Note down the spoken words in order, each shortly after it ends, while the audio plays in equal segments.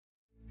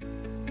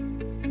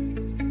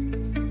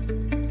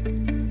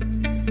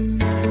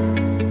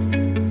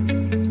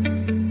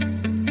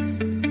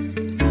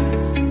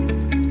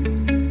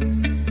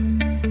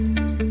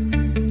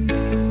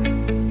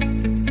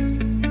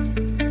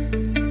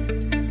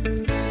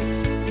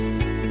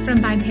From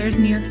VinePair's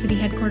New York City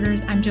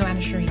headquarters, I'm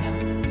Joanna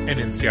Sciarrino. And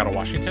in Seattle,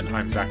 Washington,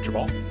 I'm Zach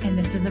Jabal. And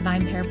this is the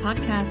VinePair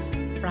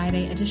Podcast,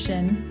 Friday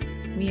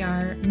edition. We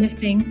are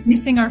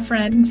missing our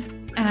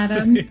friend,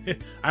 Adam.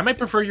 I might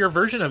prefer your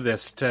version of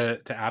this to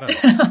Adam's.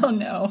 Oh,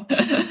 no.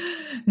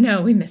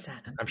 No, we miss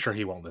Adam. I'm sure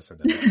he won't listen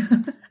to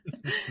this.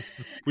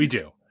 We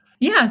do.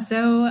 Yeah,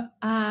 so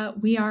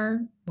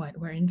we're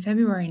in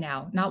February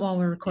now. Not while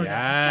we're recording,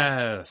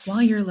 yes, but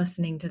while you're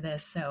listening to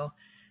this. So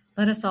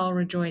let us all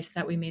rejoice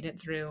that we made it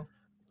through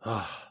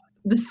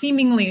the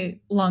seemingly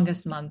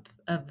longest month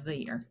of the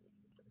year.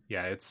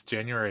 Yeah, it's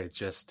January. It's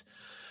just...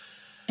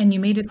 And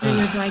you made it through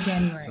your dry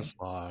January. It's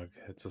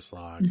a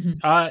slog.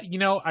 Mm-hmm.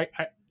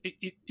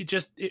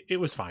 It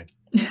was fine.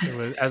 It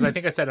was, as I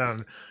think I said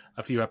on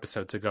a few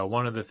episodes ago,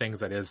 one of the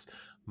things that is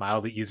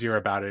mildly easier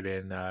about it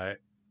in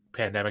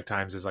pandemic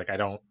times is like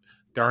there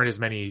aren't as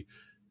many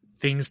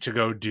things to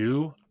go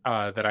do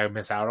that I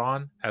miss out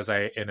on as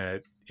in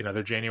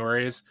other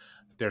Januaries.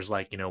 There's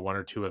like, one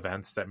or two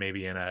events that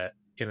maybe in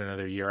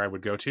another year I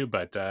would go to,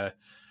 but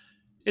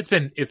it's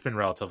been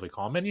relatively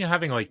calm. And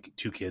having like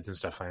two kids and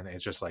stuff like that,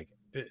 it's just like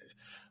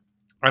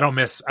I don't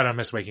miss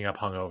waking up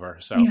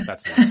hungover. So yeah.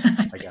 That's nice,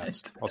 I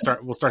guess.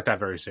 We'll start that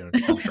very soon,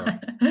 I'm sure.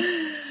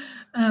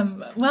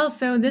 Well,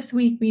 so this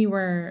week we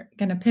were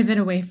going to pivot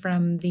away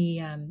from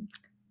the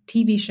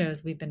TV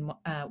shows we've been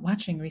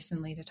watching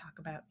recently to talk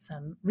about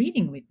some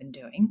reading we've been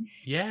doing.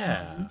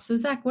 Yeah. So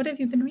Zach, what have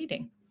you been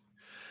reading?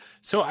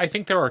 So I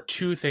think there are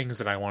two things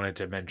that I wanted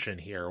to mention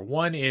here.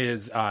 One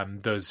is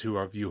those who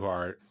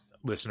are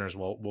listeners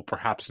will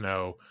perhaps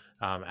know,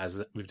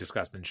 as we've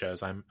discussed in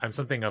shows, I'm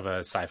something of a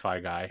sci-fi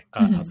guy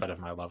outside of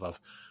my love of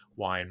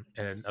wine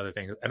and other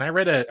things. And I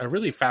read a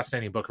really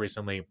fascinating book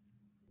recently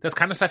that's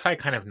kind of sci-fi,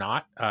 kind of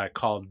not,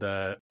 called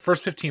The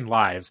First 15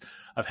 Lives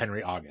of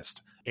Henry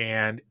August.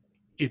 And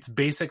it's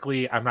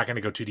basically, I'm not going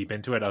to go too deep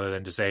into it other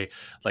than to say,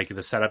 like,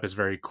 the setup is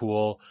very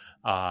cool.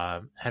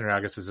 Henry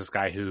August is this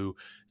guy who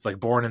is like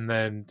born in the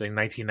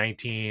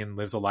 1919,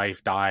 lives a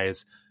life,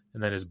 dies,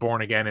 and then is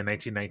born again in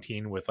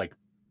 1919 with like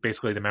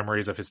basically the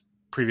memories of his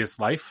previous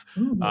life.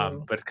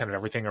 But kind of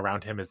everything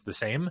around him is the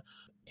same.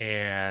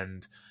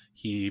 And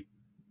he,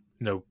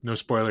 no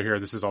spoiler here,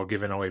 this is all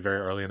given away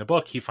very early in the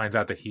book. He finds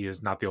out that he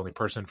is not the only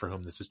person for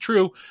whom this is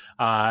true.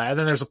 And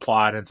then there's a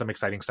plot and some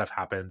exciting stuff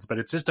happens, but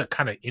it's just a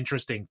kind of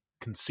interesting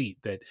conceit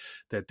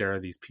that there are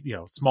these,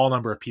 small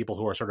number of people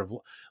who are sort of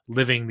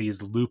living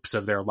these loops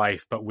of their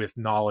life, but with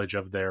knowledge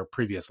of their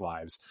previous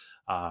lives.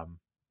 So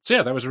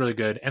yeah, that was really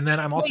good. And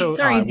then I'm also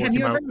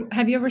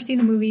have you ever seen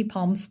the movie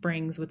Palm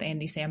Springs with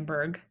Andy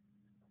Samberg?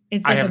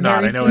 It's like I have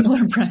not. I know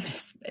similar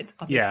premise. It's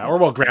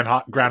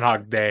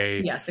Groundhog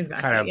Day. Yes,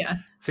 exactly. Kind of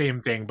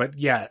same thing, but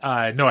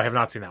yeah, no, I have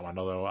not seen that one.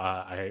 Although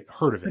I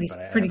heard of it, but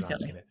I have not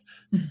seen it.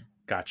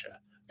 Gotcha.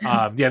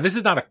 This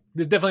is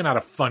definitely not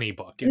a funny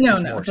book. It's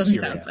more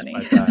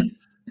serious.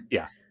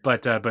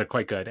 But, but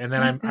quite good. And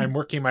then I'm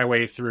working my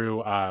way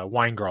through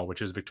Wine Girl,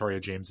 which is Victoria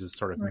James's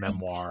sort of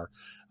memoir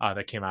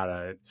that came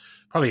out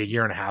probably a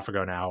year and a half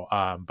ago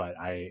now. But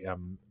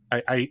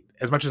I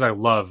as much as I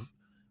love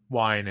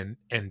wine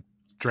and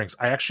drinks,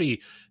 I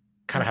actually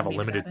kind of have a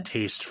limited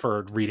taste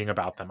for reading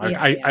about them.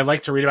 I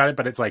like to read about it,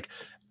 but it's like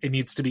it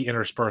needs to be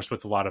interspersed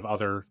with a lot of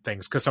other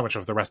things because so much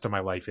of the rest of my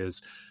life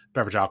is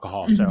beverage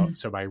alcohol. Mm-hmm.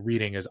 So my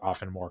reading is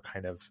often more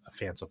kind of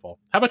fanciful.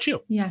 How about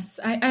you? Yes,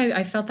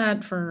 I felt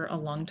that for a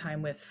long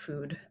time with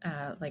food,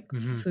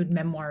 food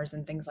memoirs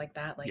and things like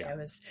that. I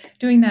was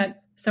doing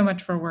that so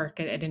much for work.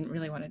 I didn't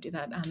really want to do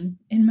that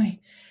in my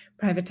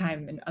private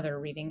time and other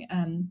reading.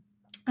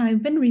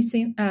 I've been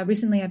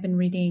recently I've been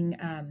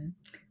reading,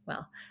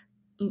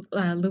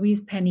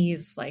 Louise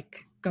Penny's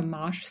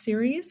Gamache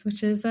series,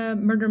 which is a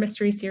murder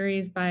mystery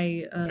series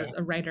by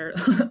a writer,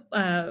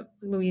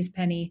 Louise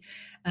Penny.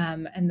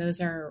 And those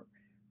are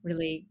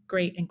really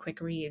great and quick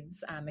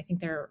reads. I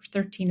think there are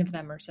 13 of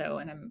them or so,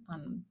 and I'm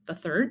on the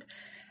third.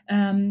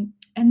 And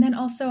then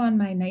also on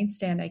my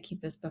nightstand, I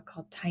keep this book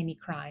called Tiny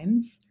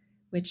Crimes,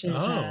 which is,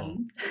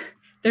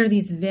 there are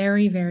these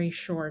very, very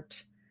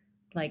short,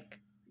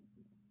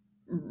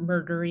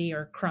 murdery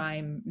or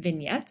crime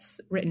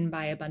vignettes written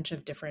by a bunch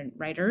of different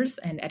writers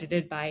and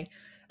edited by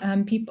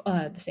people,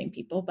 the same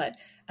people, but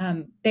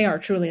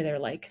they're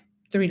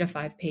 3 to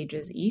 5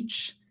 pages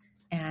each.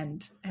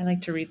 And I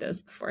like to read those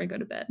before I go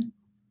to bed.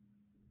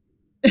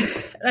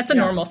 That's a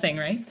normal thing,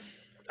 right?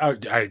 Oh,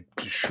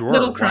 sure.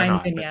 Little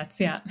crime vignettes.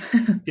 Yeah.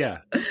 Yeah.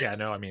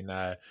 No, I mean,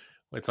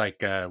 it's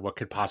like, what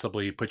could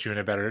possibly put you in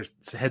a better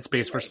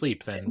headspace for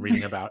sleep than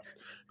reading about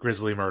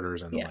grisly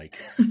murders and the like.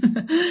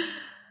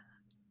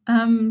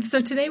 So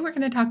today we're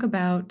going to talk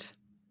about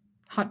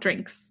hot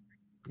drinks.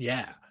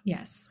 Yeah.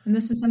 Yes. And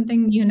this is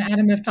something you and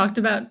Adam have talked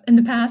about in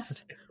the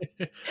past.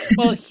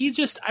 Well,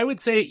 I would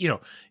say,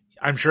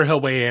 I'm sure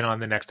he'll weigh in on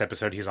the next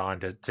episode he's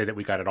on to say that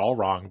we got it all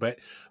wrong. But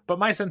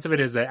my sense of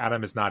it is that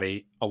Adam is not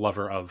a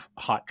lover of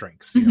hot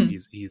drinks.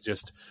 He's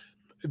just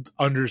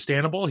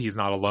understandable. He's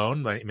not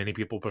alone. Many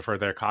people prefer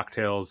their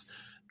cocktails.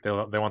 They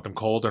want them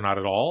cold or not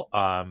at all.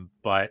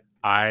 But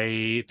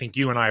I think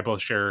you and I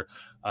both share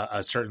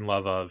a certain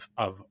love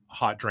of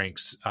hot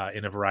drinks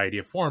in a variety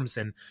of forms.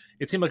 And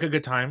it seemed like a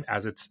good time,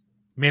 as it's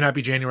may not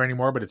be January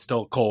anymore, but it's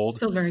still cold.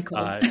 Still very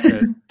cold.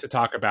 To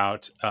talk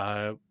about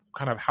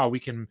kind of how we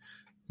can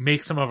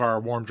make some of our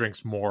warm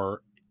drinks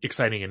more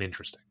exciting and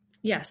interesting.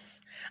 Yes.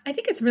 I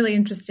think it's really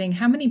interesting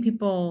how many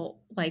people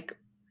like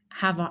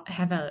have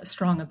a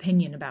strong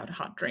opinion about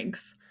hot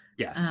drinks.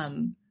 Yes.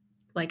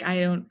 Like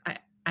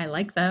I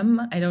like them.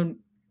 I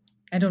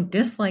don't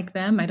dislike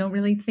them. I don't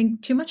really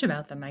think too much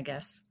about them, I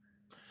guess.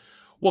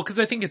 Well, because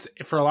I think it's,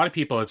 for a lot of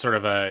people, it's sort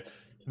of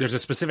there's a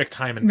specific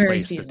time and Very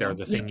place seasonal. that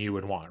they're the thing you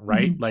would want,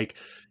 right? Mhm. Like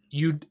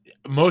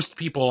most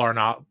people are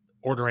not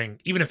ordering,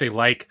 even if they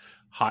like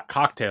hot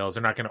cocktails,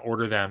 they're not going to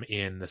order them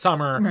in the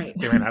summer. Right.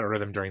 They might not order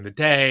them during the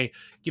day.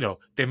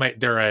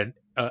 They're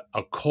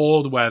a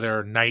cold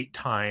weather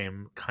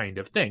nighttime kind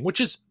of thing, which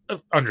is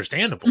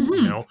understandable.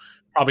 Mhm.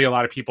 Probably a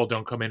lot of people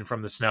don't come in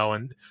from the snow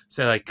and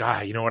say like,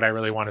 God, you know what I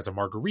really want is a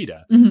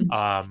margarita.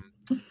 Mhm.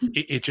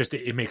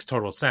 It makes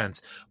total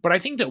sense. But I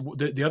think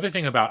that the other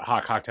thing about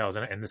hot cocktails,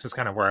 and this is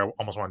kind of where I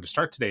almost wanted to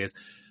start today, is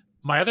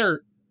my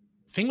other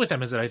thing with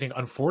them is that I think,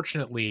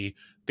 unfortunately,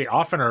 they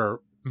often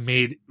are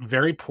made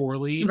very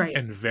poorly Right.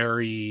 and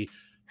very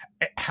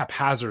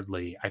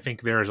haphazardly. I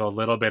think there's a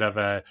little bit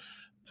of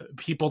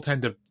people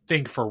tend to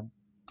think for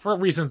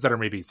reasons that are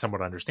maybe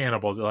somewhat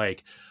understandable,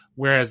 like,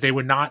 whereas they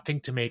would not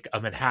think to make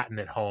a Manhattan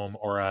at home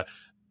or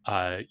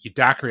a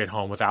daiquiri at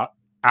home without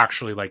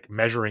actually like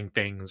measuring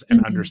things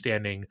and Mhm.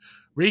 understanding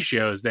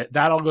ratios, that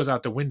all goes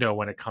out the window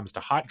when it comes to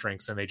hot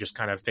drinks. And they just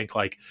kind of think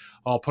like,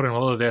 oh, I'll put in a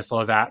little of this, a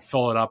little of that,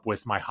 fill it up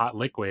with my hot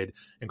liquid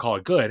and call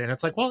it good. And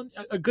it's like, well,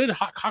 a good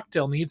hot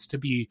cocktail needs to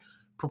be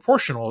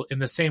proportional in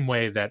the same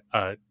way that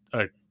a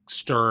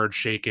stirred,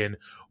 shaken,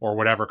 or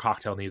whatever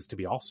cocktail needs to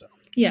be also.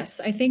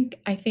 Yes, I think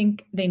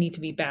they need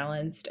to be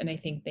balanced, and I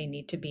think they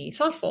need to be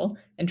thoughtful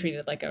and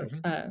treated like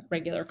a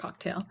regular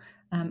cocktail.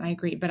 I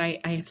agree, but I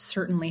have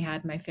certainly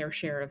had my fair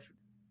share of,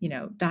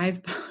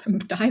 dive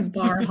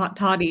bar hot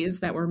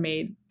toddies that were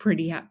made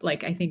pretty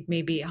like, I think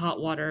maybe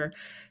hot water,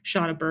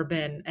 shot of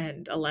bourbon,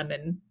 and a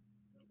lemon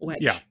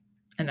wedge. Yeah.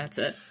 And that's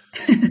it.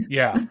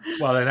 Yeah.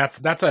 Well, then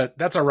that's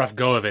a rough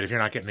go of it if you're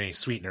not getting any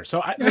sweetener.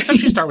 So let's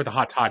actually start with the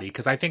hot toddy,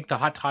 because I think the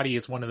hot toddy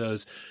is one of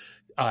those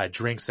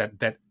drinks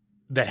that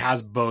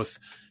has both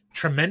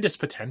tremendous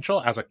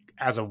potential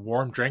as a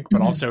warm drink,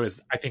 but also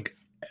is, I think,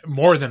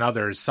 more than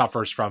others,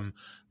 suffers from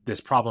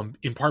this problem,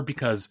 in part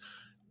because,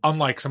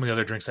 unlike some of the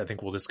other drinks I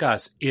think we'll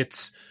discuss,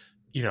 it's,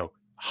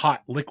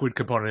 hot liquid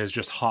component is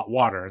just hot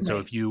water. And so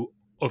if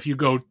you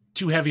go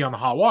too heavy on the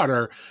hot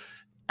water,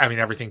 I mean,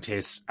 everything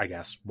tastes, I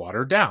guess,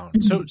 watered down.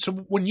 Mm-hmm. So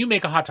when you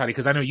make a hot toddy,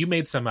 because I know you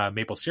made some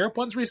maple syrup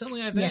ones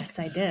recently, I think. Yes,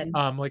 I did.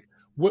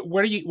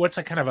 What's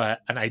a kind of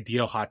an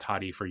ideal hot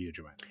toddy for you,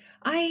 Joanne?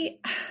 I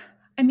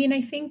mean,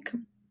 I think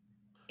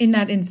in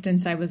that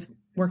instance, I was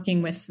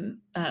working with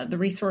the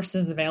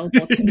resources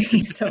available to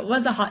me. So it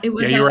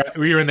was you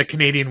were in the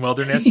Canadian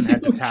wilderness and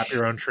had to tap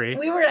your own tree.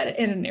 We were at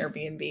an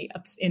Airbnb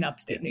in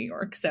upstate New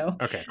York. So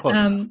okay, close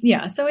enough.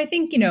 Yeah. So I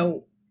think,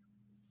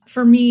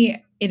 for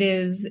me, it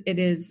is.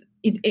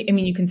 I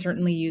mean, you can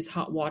certainly use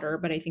hot water,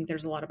 but I think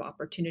there's a lot of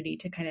opportunity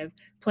to kind of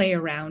play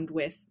around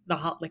with the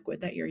hot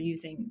liquid that you're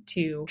using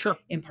to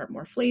impart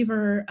more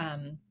flavor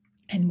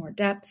and more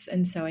depth.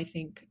 And so I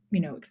think,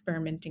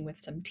 experimenting with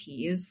some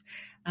teas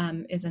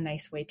is a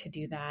nice way to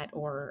do that.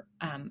 Or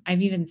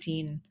I've even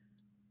seen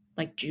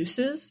like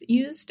juices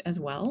used as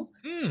well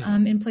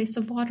in place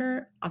of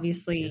water.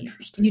 Obviously,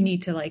 you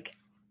need to like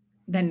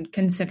then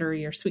consider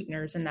your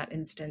sweeteners in that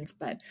instance.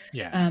 But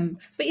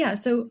yeah,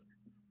 so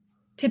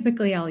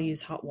typically I'll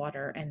use hot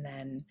water and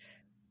then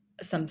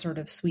some sort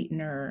of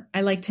sweetener.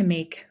 I like to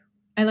make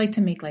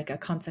like a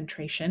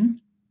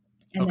concentration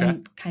and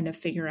then kind of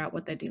figure out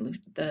what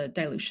the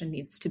dilution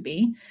needs to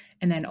be,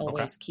 and then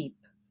always keep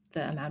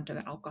the amount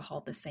of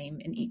alcohol the same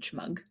in each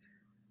mug.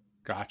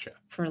 Gotcha.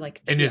 For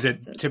like, and is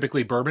it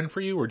typically bourbon for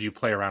you, or do you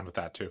play around with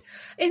that too?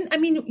 And I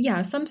mean,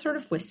 yeah, some sort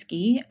of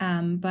whiskey.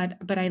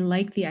 But I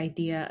like the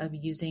idea of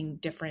using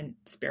different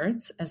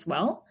spirits as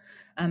well.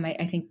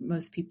 I think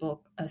most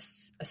people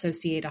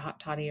associate a hot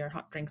toddy or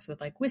hot drinks with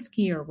like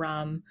whiskey or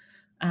rum.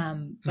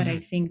 But I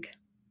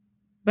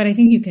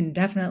think you can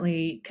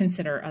definitely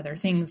consider other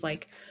things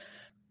like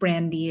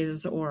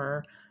brandies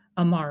or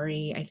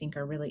Amari, I think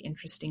are really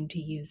interesting to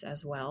use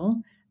as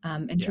well.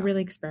 And to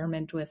really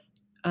experiment with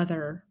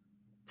other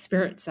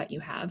spirits that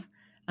you have.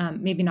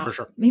 Maybe not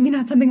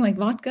something like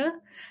vodka,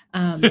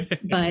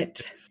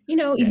 but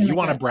even you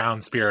want a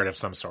brown spirit of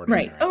some sort,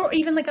 right? Or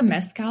even like a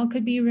mezcal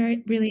could be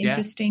really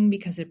interesting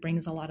because it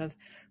brings a lot of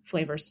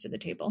flavors to the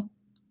table.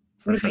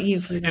 What about you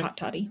for the hot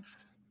toddy?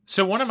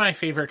 So one of my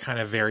favorite kind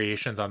of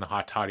variations on the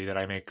hot toddy that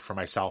I make for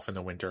myself in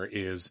the winter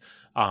is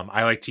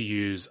I like to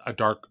use a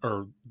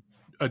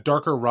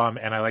darker rum,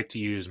 and I like to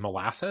use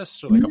molasses,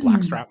 so like a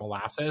blackstrap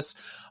molasses,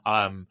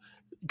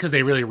 because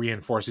they really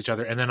reinforce each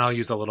other. And then I'll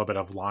use a little bit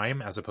of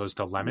lime as opposed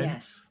to lemon.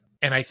 Yes.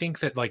 And I think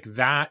that like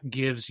that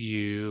gives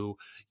you,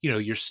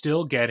 you're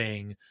still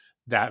getting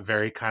that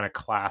very kind of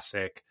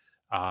classic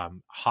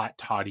hot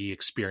toddy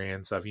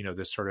experience of,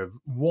 this sort of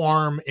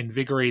warm,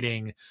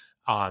 invigorating,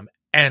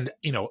 and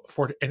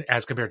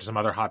as compared to some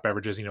other hot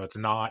beverages,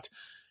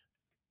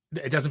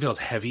 it doesn't feel as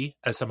heavy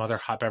as some other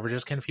hot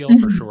beverages can feel,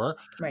 for sure.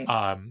 Right.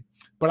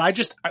 But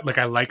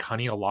I like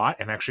honey a lot.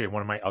 And actually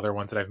one of my other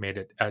ones that I've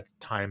made at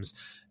times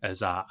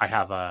is I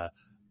have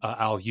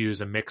I'll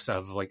use a mix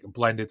of like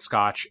blended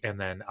Scotch, and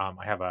then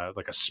I have a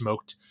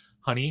smoked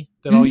honey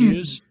that I'll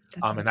use.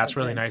 And that's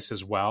really nice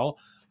as well.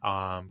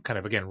 Kind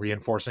of, again,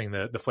 reinforcing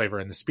the flavor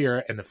in the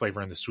spirit and the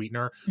flavor in the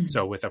sweetener.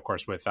 So with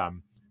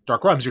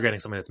dark rums, you're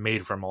getting something that's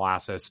made from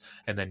molasses,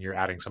 and then you're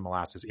adding some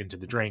molasses into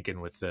the drink. And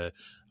with the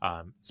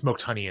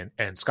smoked honey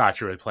and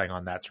Scotch, you're really playing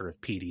on that sort of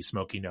peaty,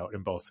 smoky note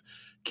in both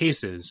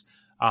cases.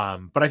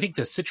 But I think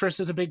the citrus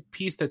is a big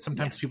piece that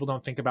sometimes people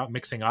don't think about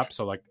mixing up.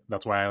 So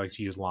that's why I like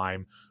to use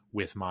lime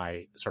with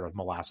my sort of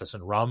molasses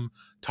and rum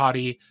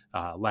toddy,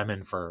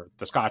 lemon for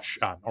the Scotch,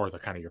 or the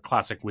kind of your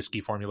classic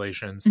whiskey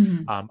formulations.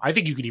 I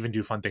think you could even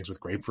do fun things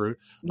with grapefruit,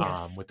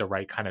 with the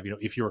right kind of,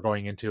 if you were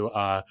going into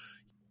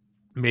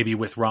maybe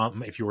with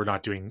rum, if you were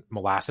not doing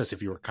molasses,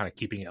 if you were kind of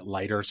keeping it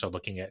lighter. So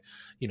looking at,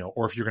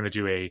 or if you're going to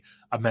do a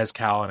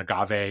mezcal and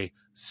agave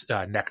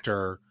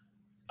nectar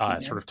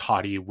sort of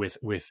toddy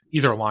with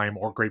either lime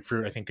or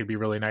grapefruit, I think could be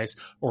really nice,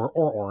 or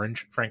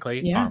orange,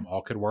 frankly.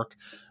 All could work.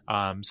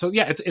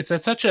 It's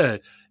such a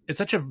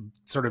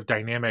sort of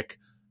dynamic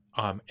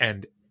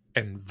and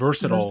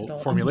versatile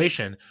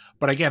formulation.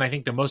 But again, I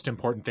think the most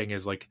important thing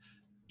is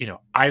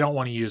I don't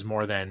want to use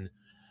more than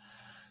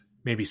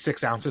maybe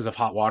 6 ounces of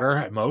hot water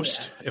at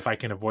most, if I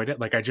can avoid it.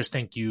 I just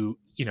think you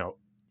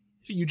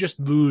just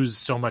lose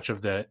so much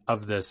of the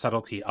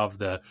subtlety of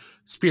the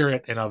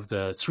spirit and of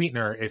the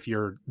sweetener if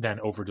you're then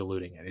over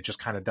diluting it. It just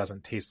kind of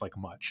doesn't taste like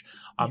much.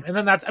 And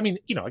then that's, again,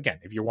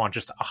 if you want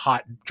just a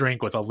hot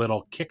drink with a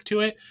little kick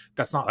to it,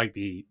 that's not like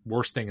the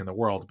worst thing in the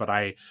world. But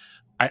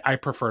I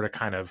prefer to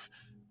kind of,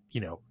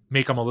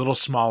 make them a little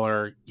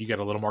smaller. You get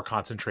a little more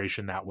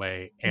concentration that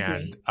way.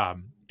 And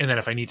then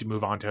if I need to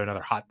move on to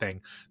another hot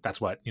thing, that's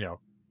what,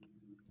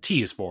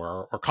 tea is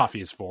for, or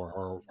coffee is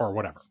for, or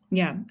whatever.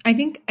 Yeah. I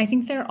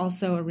think they're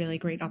also a really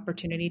great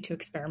opportunity to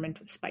experiment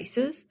with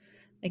spices.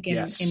 Like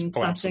in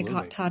classic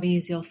hot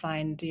toddies, you'll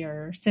find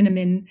your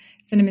cinnamon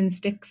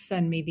sticks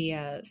and maybe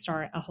a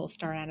whole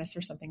star anise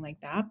or something like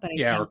that. But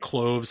or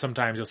cloves.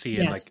 Sometimes you'll see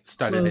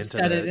studded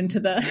into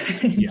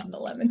the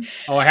lemon.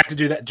 Oh, I had to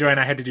do that, Joanne.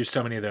 I had to do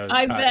so many of those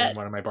in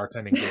one of my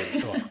bartending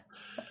gigs.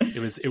 It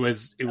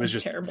was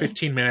just terrible.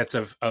 15 minutes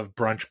of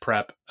brunch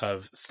prep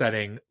of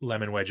studding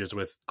lemon wedges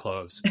with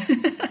cloves.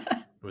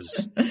 It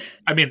was,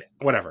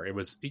 whatever. It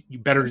was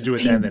better to do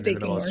it then than in the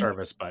middle of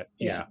service, but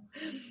yeah.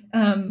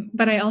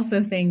 But I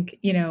also think,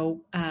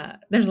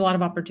 there's a lot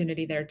of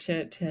opportunity there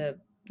to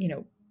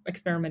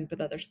experiment with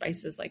other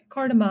spices like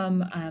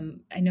cardamom.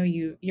 I know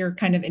you're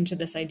kind of into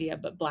this idea,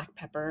 but black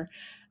pepper,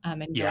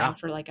 and going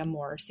for a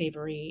more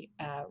savory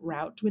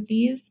route with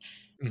these.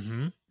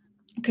 Mm-hmm.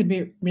 Could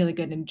be really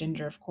good in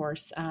ginger, of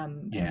course.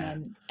 And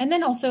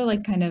then also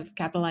kind of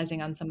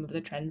capitalizing on some of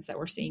the trends that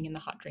we're seeing in the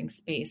hot drink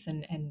space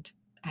and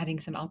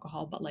adding some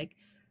alcohol, but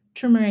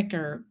turmeric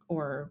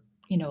or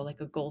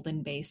a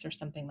golden base or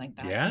something like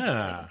that.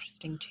 Yeah. Really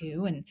interesting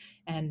too.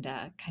 And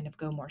kind of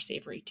go more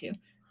savory too.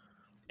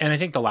 And I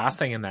think the last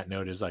thing in that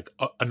note is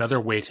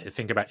another way to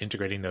think about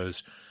integrating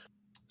those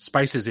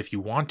spices, if you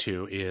want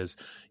to, is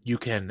you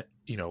can,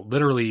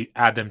 literally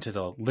add them to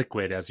the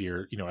liquid as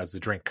as the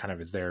drink kind of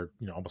is there,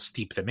 almost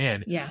steep them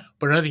in. Yeah.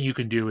 But another thing you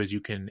can do is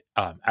you can,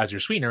 as your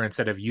sweetener,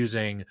 instead of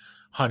using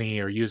honey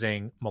or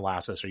using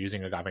molasses or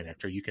using agave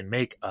nectar, you can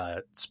make a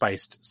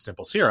spiced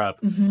simple syrup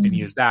and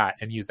use that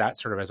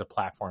sort of as a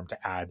platform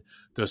to add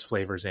those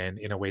flavors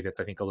in a way that's,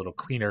 I think, a little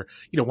cleaner.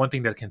 One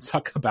thing that can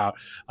suck about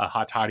a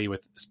hot toddy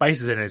with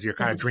spices in it is you're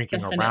kind of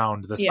drinking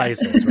around the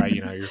spices, right?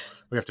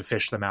 We have to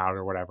fish them out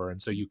or whatever.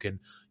 And so you can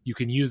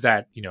use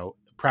that,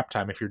 prep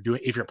time if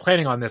you're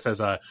planning on this as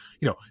a,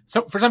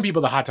 so for some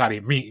people the hot toddy,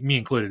 me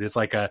included, is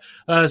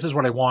this is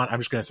what I want, I'm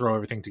just going to throw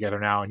everything together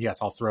now, and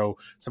yes, I'll throw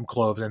some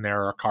cloves in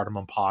there or a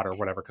cardamom pod or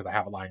whatever because I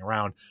have it lying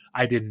around.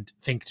 I didn't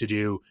think to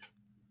do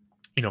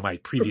my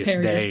previous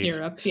day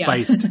syrup,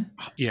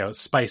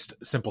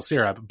 spiced simple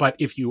syrup. But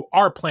if you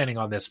are planning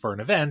on this for an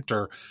event,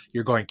 or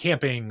you're going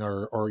camping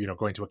or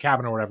going to a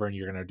cabin or whatever, and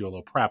you're going to do a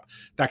little prep,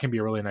 that can be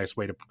a really nice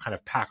way to kind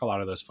of pack a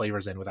lot of those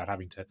flavors in without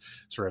having to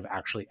sort of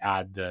actually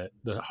add the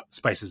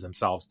spices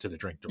themselves to the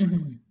drink directly.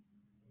 Mm-hmm.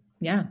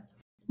 Yeah.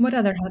 What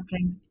other hot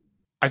things?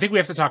 I think we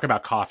have to talk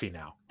about coffee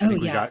now.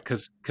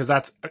 Because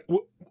that's,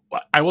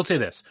 I will say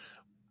this,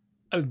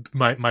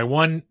 my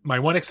one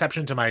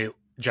exception to my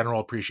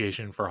general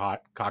appreciation for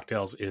hot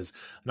cocktails is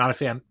not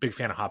big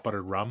fan of hot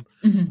buttered rum.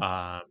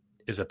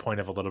 Is a point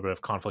of a little bit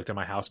of conflict in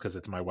my house because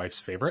it's my wife's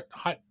favorite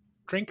hot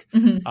drink.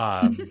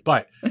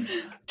 But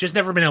just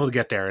never been able to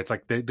get there. It's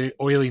the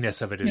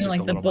oiliness of it is just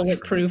a little much.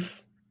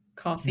 Bulletproof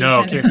coffee.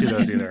 No, can't do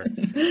those either.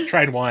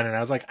 Tried one and I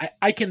was like,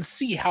 I can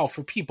see how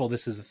for people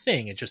this is a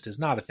thing. It just is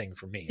not a thing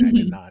for me.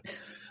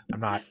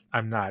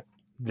 I'm not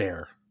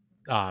there.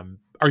 Do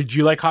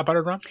you like hot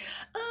buttered rum?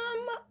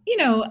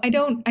 I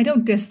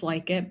don't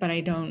dislike it, but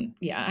I don't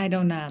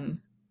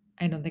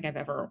think I've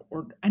ever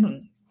ordered, I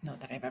don't know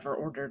that I've ever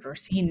ordered or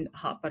seen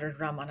hot buttered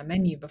rum on a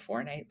menu before,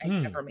 and I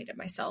never made it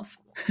myself.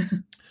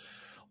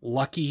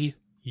 Lucky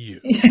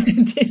you.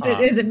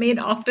 Is it made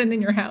often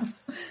in your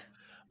house?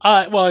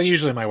 Well,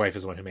 usually my wife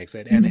is the one who makes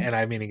it. And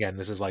I mean, again,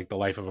 this is like the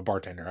life of a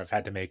bartender. I've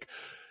had to make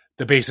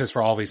the basis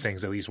for all these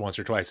things at least once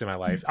or twice in my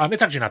life.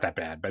 It's actually not that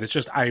bad, but it's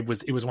just, it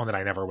was one that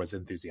I never was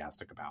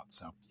enthusiastic about.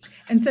 So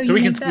now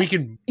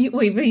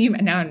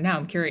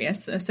I'm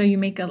curious. So you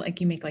make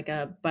like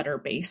a butter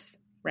base,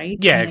 right?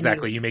 Yeah,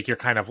 exactly. You make your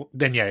kind of,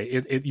 then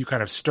you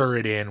kind of stir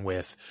it in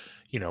with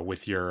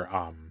your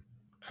rum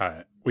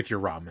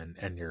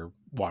and your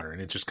water.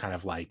 And it's just kind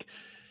of like,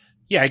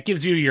 it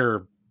gives you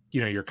your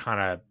kind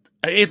of,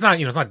 it's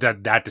not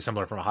that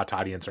dissimilar from a hot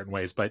toddy in certain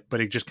ways, but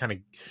it just kind of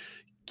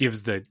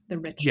gives the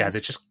richness.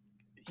 It's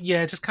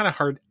just kind of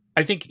hard.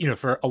 I think,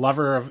 for a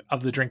lover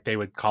of the drink, they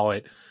would call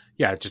it,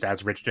 it just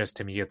adds richness.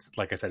 To me, it's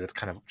like I said, it's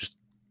kind of just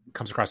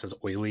comes across as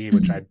oily,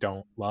 which I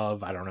don't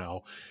love. I don't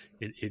know.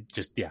 It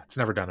just, it's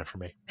never done it for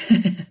me.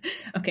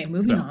 Okay,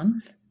 moving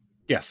on.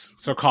 Yes.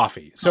 So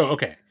coffee. So,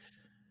 okay.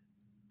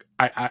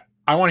 I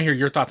want to hear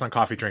your thoughts on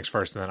coffee drinks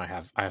first, and then I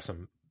have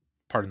some,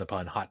 pardon the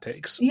pun, hot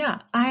takes. Yeah.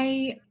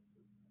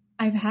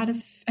 I've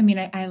had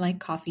I like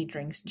coffee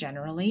drinks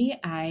generally.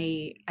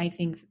 I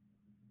think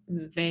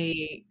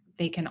they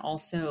can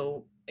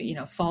also,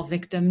 fall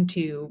victim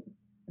to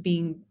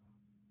being,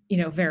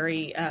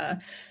 very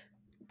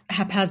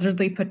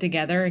haphazardly put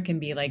together. It can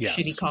be like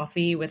shitty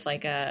coffee with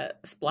like a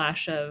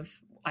splash of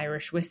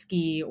Irish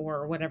whiskey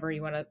or whatever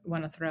you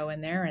want to throw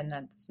in there, and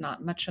that's not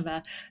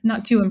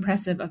too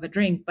impressive of a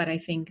drink. But I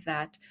think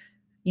that,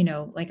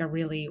 like a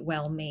really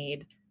well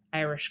made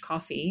Irish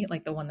coffee,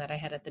 like the one that I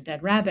had at the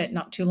Dead Rabbit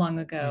not too long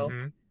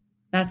ago,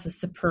 that's a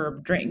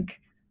superb drink.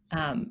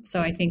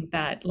 So I think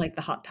that, like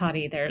the hot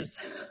toddy, there's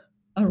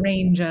a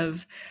range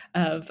of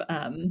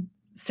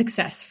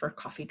success for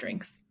coffee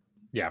drinks.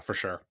 Yeah, for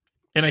sure.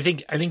 And I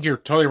think you're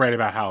totally right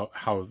about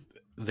how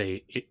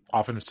they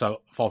often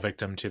fall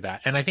victim to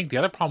that. And I think the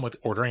other problem with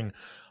ordering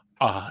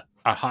a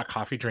hot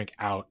coffee drink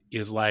out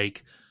is,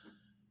 like,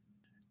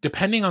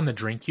 depending on the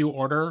drink you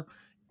order,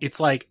 it's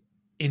like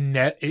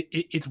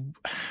it's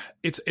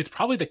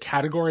probably the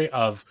category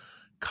of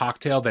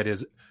cocktail that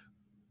is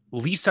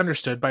least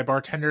understood by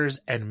bartenders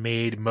and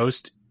made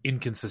most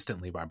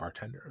inconsistently by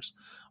bartenders.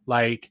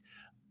 Like,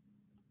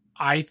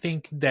 I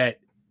think that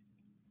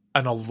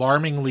an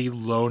alarmingly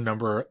low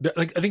number,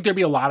 like, I think there'd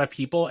be a lot of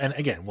people, and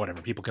again,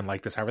 whatever, people can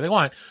like this however they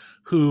want,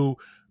 who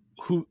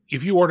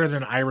if you ordered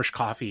an Irish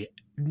coffee,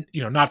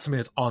 not something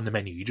that's on the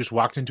menu, you just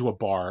walked into a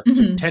bar,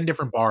 to 10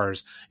 different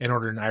bars and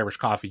ordered an Irish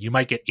coffee, you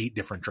might get 8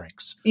 different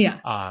drinks.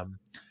 Yeah.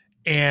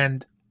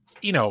 And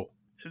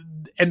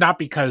not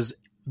because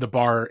the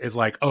bar is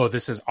like, oh,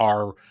 this is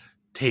our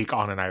take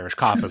on an Irish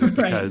coffee, but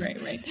because,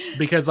 right.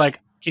 Because,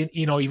 like,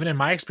 even in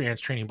my experience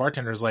training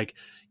bartenders, like,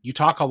 you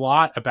talk a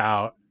lot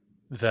about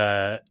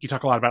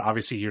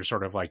obviously your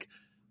sort of like,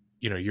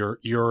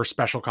 your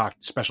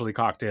specialty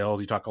cocktails.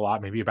 You talk a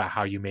lot maybe about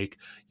how you make,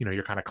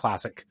 your kind of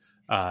classic,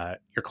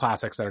 your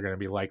classics that are going to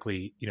be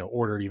likely,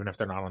 ordered even if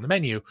they're not on the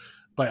menu.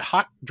 But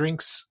hot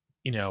drinks,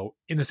 in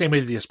the same way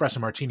that the espresso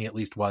martini at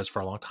least was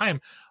for a long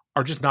time,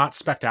 are just not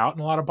specced out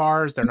in a lot of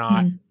bars. They're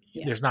not,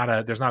 there's not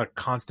a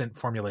constant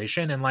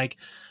formulation. And, like,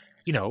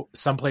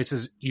 some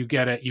places you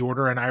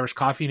order an Irish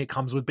coffee and it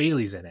comes with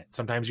Baileys in it.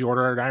 Sometimes you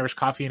order an Irish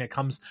coffee and it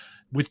comes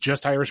with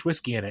just Irish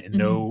whiskey in it and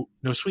no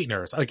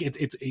sweeteners. Like,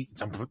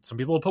 some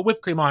people will put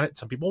whipped cream on it.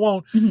 Some people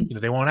won't.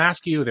 They won't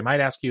ask you. They might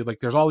ask you. Like,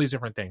 there's all these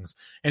different things.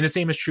 And the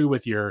same is true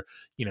with your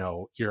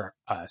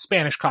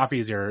Spanish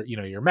coffees,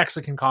 your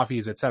Mexican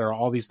coffees, et cetera.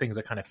 All these things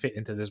that kind of fit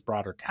into this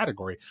broader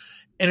category.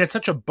 And it's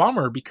such a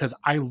bummer because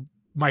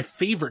my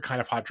favorite kind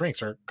of hot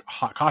drinks are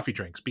hot coffee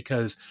drinks,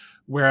 because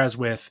whereas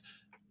with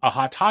a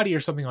hot toddy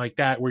or something like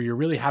that, where you're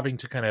really having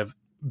to kind of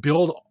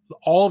build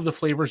all of the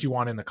flavors you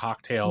want in the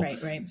cocktail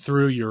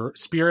through your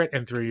spirit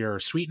and through your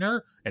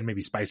sweetener and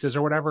maybe spices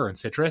or whatever and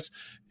citrus,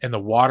 and the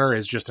water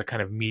is just a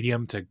kind of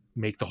medium to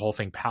make the whole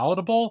thing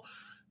palatable.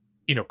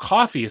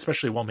 Coffee,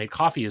 especially well-made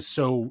coffee, is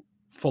so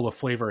full of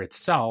flavor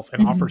itself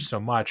and offers so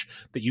much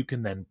that you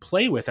can then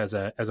play with as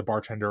a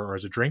bartender or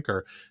as a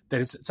drinker,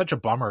 that it's such a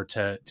bummer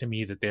to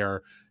me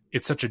that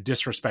it's such a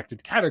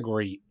disrespected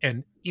category.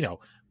 And,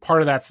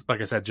 part of that's,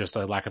 like I said, just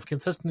a lack of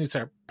consistency.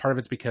 Part of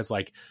it's because,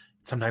 like,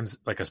 sometimes,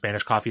 like, a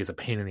Spanish coffee is a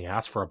pain in the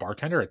ass for a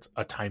bartender. It's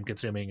a time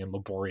consuming and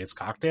laborious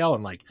cocktail.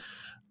 And, like,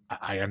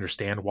 I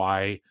understand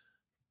why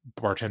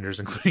bartenders,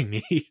 including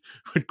me,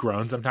 would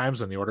groan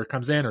sometimes when the order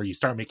comes in, or you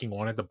start making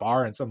one at the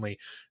bar and suddenly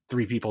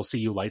 3 people see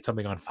you light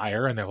something on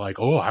fire and they're like,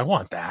 oh, I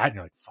want that. And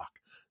you're like, fuck,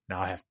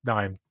 now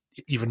I'm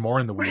even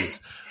more in the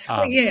weeds.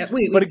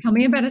 Wait, tell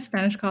me about a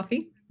Spanish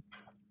coffee.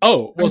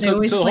 Oh, well, so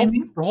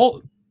the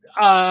whole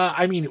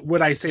I mean,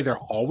 would I say they're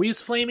always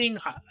flaming?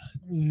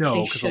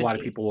 No, because a lot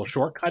of people will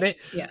shortcut it.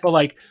 Yeah. But,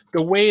 like,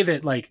 the way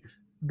that, like,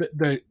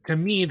 the to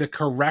me, the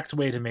correct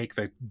way to make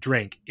the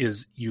drink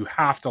is you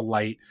have to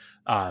light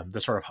the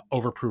sort of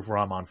overproof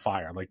rum on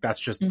fire. Like that's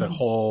just the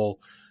whole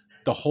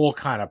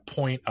kind of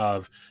point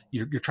of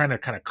you're trying to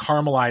kind of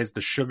caramelize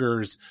the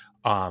sugars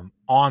on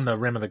the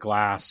rim of the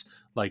glass.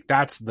 Like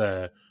that's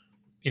that's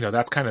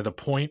kind of the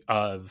point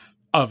of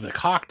the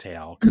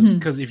cocktail.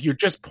 Because if you're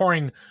just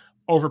pouring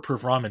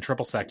overproof rum and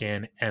triple sec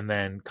in and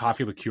then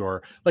coffee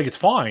liqueur, like it's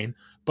fine,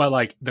 but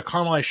like the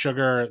caramelized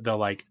sugar,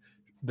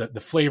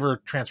 the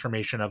flavor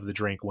transformation of the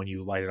drink when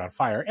you light it on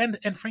fire,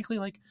 and frankly,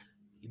 like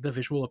the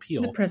visual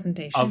appeal, the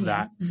presentation of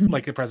that,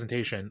 like the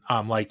presentation,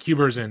 like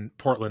Huber's in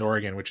Portland,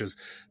 Oregon, which is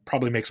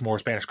probably makes more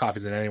Spanish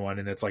coffees than anyone,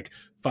 and it's like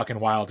fucking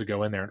wild to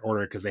go in there and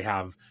order it because they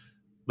have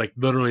like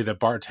literally the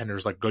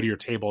bartenders like go to your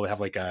table, they have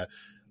like a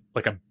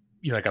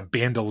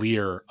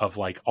bandolier of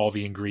like all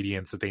the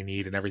ingredients that they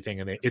need and everything,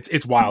 and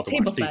it's wild to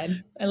watch.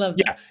 I love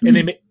that. And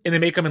they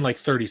make them in like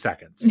 30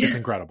 seconds. It's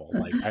incredible.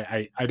 Like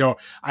I don't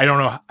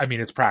know. I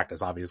mean, it's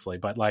practice obviously,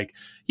 but like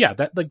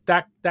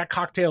that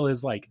cocktail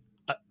is like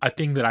a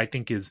thing that I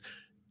think is,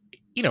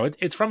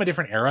 it's from a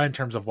different era in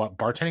terms of what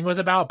bartending was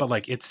about, but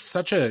like it's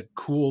such a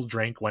cool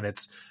drink when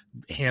it's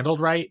handled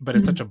right, but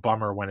it's such a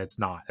bummer when it's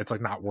not. It's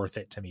like not worth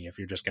it to me if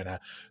you're just gonna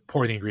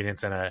pour the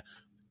ingredients in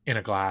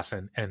a glass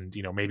and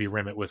maybe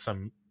rim it with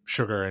some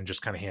sugar and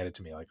just kind of hand it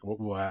to me. Like,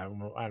 what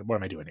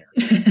am I doing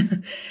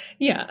here?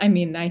 Yeah. I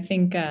mean, I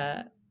think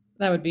that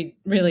would be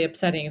really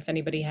upsetting if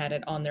anybody had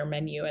it on their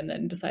menu and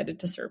then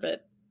decided to serve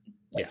it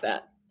like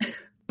that.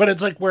 But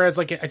it's like, whereas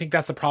like, I think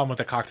that's the problem with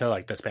a cocktail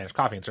like the Spanish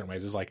coffee in certain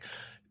ways is like,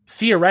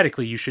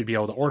 theoretically you should be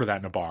able to order that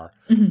in a bar,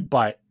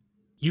 but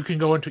you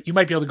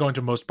might be able to go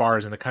into most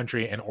bars in the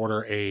country and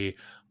order a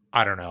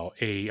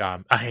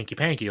hanky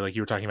panky like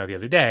you were talking about the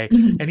other day.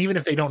 And even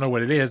if they don't know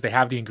what it is, they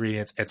have the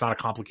ingredients. It's not a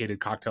complicated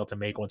cocktail to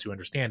make once you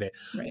understand it.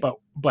 Right.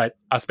 But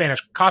a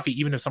Spanish coffee,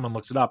 even if someone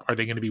looks it up, are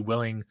they going to be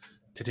willing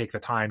to take the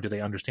time? Do they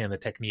understand the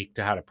technique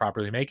to how to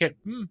properly make it?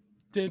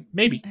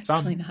 Maybe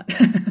some. Probably not.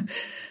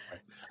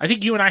 I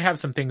think you and I have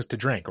some things to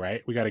drink,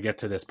 right? We got to get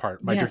to this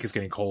part. My drink is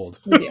getting cold.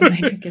 My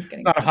drink is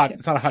getting cold.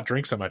 It's not a hot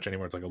drink so much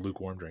anymore. It's like a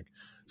lukewarm drink.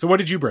 So what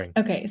did you bring?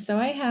 Okay. So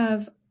I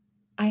have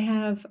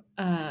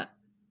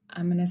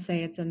I'm going to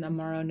say it's an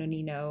Amaro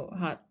Nonino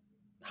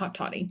hot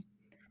toddy.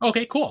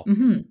 Okay, cool.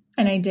 And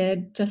I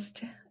did,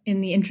 just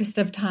in the interest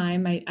of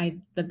time,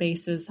 the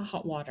base is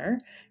hot water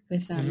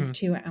with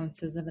 2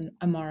 ounces of an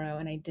Amaro,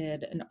 and I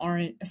did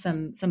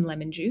some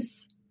lemon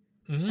juice,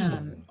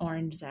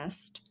 orange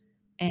zest,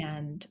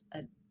 and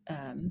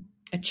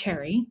a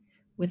cherry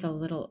with a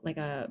little, like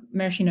a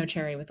maraschino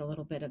cherry with a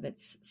little bit of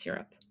its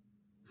syrup.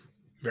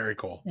 Very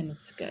cool. And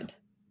it's good.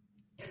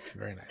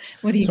 Very nice.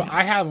 What do you So have?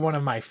 I have one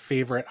of my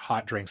favorite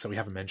hot drinks that we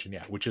haven't mentioned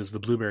yet, which is the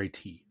blueberry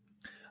tea.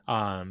 So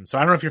I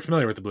don't know if you're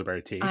familiar with the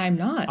blueberry tea. I'm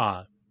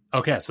not.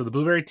 Okay, so the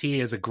blueberry tea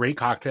is a great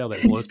cocktail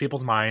that blows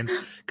people's minds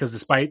because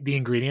despite the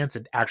ingredients,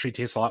 it actually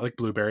tastes a lot like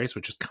blueberries,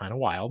 which is kind of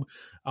wild.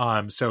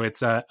 So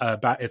it's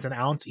it's an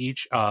ounce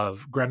each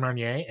of Grand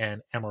Marnier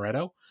and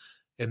Amaretto,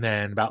 and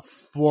then about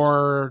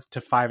 4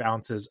 to 5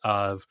 ounces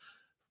of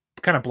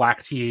kind of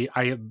black tea.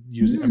 I'm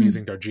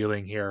using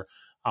Darjeeling here.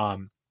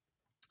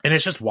 And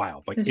it's just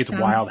wild. Like, it's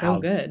wild so how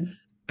good.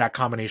 That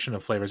combination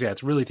of flavors. Yeah,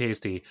 it's really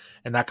tasty.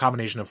 And that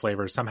combination of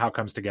flavors somehow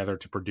comes together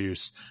to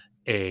produce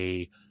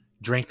a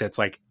drink that's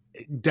like,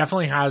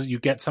 definitely you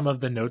get some of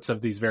the notes of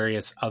these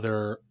various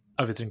other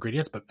of its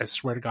ingredients, but I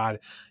swear to God,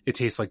 it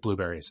tastes like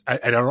blueberries.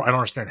 I don't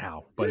understand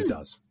how, but it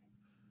does.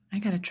 I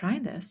got to try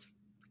this.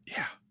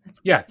 Yeah.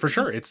 Yeah, for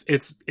sure. It's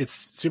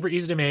super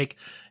easy to make.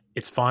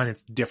 It's fun.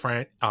 It's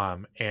different.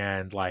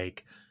 And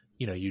like,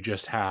 you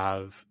just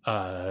have,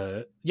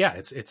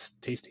 it's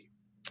tasty.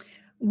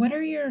 What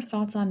are your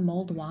thoughts on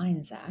mulled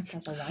wine, Zach,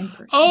 as a wine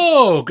person?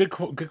 Oh, good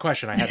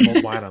question. I had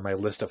mulled wine on my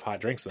list of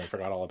hot drinks and I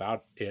forgot all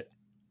about it.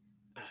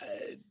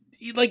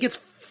 It's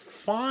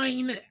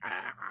fine.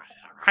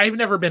 I've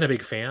never been a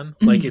big fan.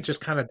 Like, it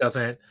just kind of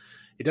doesn't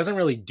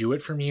really do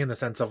it for me in the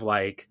sense of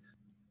like,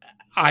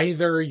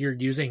 either you're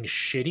using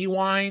shitty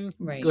wine,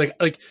 right?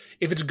 Like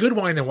if it's good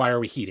wine, then why are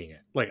we heating it?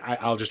 Like,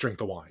 I'll just drink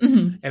the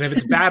wine. And if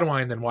it's bad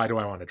wine, then why do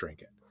I want to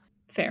drink it?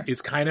 Fair.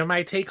 It's kind of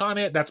my take on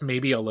it. That's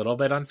maybe a little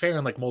bit unfair.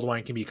 And like, mulled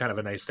wine can be kind of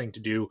a nice thing to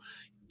do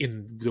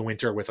in the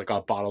winter with like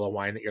a bottle of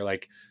wine that you're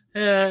like,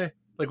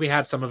 like we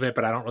had some of it,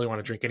 but I don't really want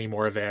to drink any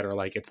more of it. Or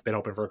like, it's been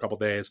open for a couple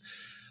days,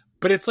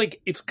 but it's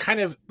like, it's kind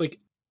of like,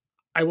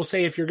 I will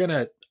say if you're going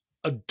to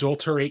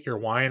adulterate your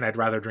wine, I'd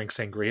rather drink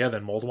sangria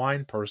than mulled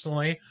wine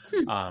personally.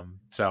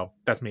 So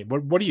that's me.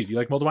 What do you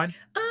like mulled wine?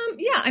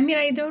 Yeah, I mean,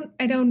 I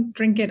don't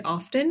drink it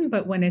often,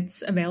 but when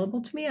it's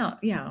available to me, I'll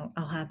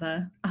have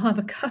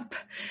a cup.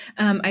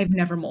 I've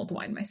never mulled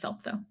wine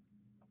myself though.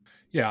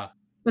 Yeah.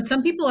 But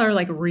some people are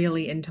like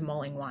really into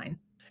mulling wine.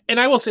 And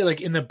I will say,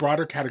 like, in the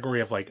broader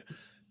category of like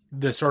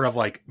the sort of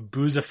like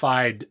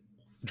boozified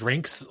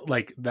drinks,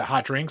 like the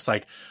hot drinks,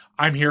 like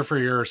I'm here for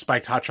your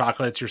spiked hot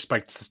chocolates, your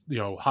spiked,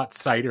 hot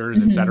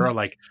ciders, etc.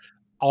 Like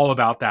all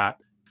about that.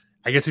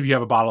 I guess if you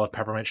have a bottle of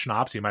peppermint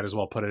schnapps, you might as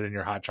well put it in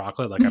your hot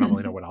chocolate. Like, I don't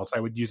really know what else I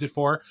would use it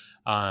for.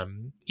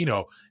 You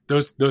know,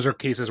 those are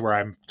cases where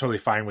I'm totally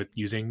fine with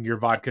using your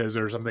vodkas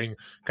or something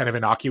kind of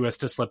innocuous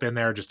to slip in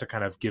there, just to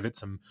kind of give it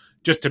some,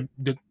 just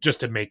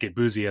to make it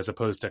boozy, as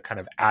opposed to kind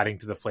of adding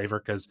to the flavor.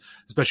 Because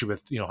especially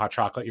with, you know, hot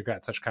chocolate, you've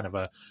got such kind of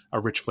a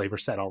rich flavor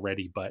set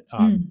already. But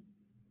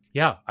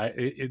yeah,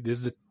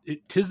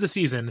 tis the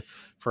season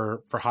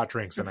for hot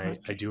drinks, and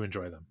I do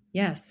enjoy them.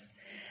 Yes.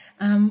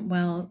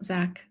 Well,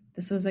 Zach,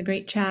 this was a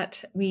great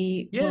chat.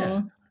 We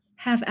will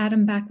have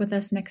Adam back with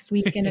us next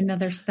week and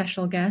another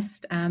special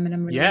guest. And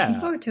I'm really looking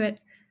forward to it.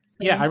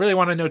 So, I really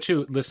want to know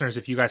too, listeners,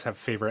 if you guys have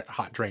favorite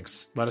hot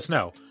drinks, let us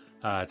know.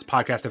 It's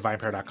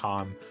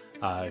podcast@vinepair.com.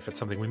 If it's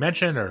something we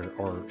mention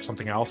or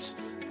something else,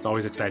 it's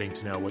always exciting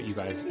to know what you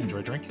guys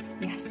enjoy drinking.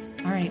 Yes.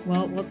 All right.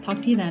 Well, we'll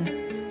talk to you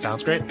then.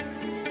 Sounds great.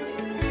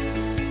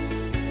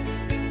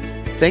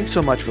 Thanks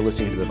so much for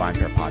listening to the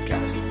VinePair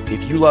podcast.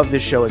 If you love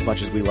this show as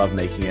much as we love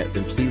making it,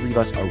 then please leave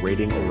us a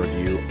rating or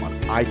review on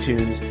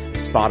iTunes,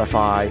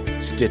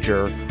 Spotify,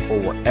 Stitcher, or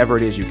wherever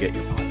it is you get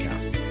your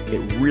podcasts. It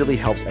really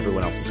helps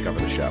everyone else discover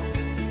the show.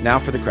 Now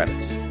for the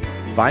credits.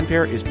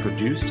 VinePair is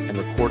produced and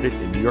recorded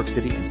in New York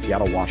City and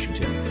Seattle,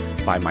 Washington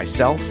by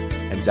myself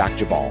and Zach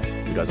Jabal,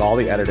 who does all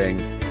the editing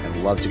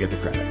and loves to get the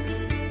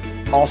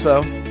credit.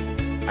 Also,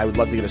 I would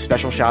love to give a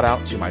special shout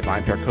out to my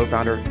VinePair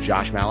co-founder,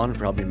 Josh Mallon,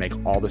 for helping me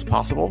make all this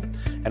possible,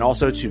 and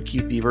also to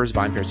Keith Beavers,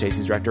 VinePair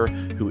Tastings Director,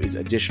 who is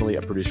additionally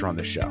a producer on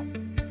this show.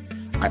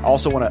 I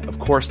also want to, of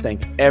course,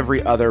 thank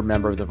every other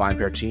member of the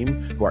VinePair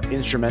team who are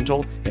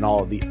instrumental in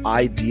all of the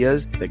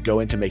ideas that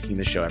go into making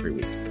this show every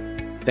week.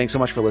 Thanks so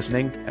much for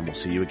listening, and we'll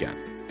see you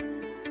again.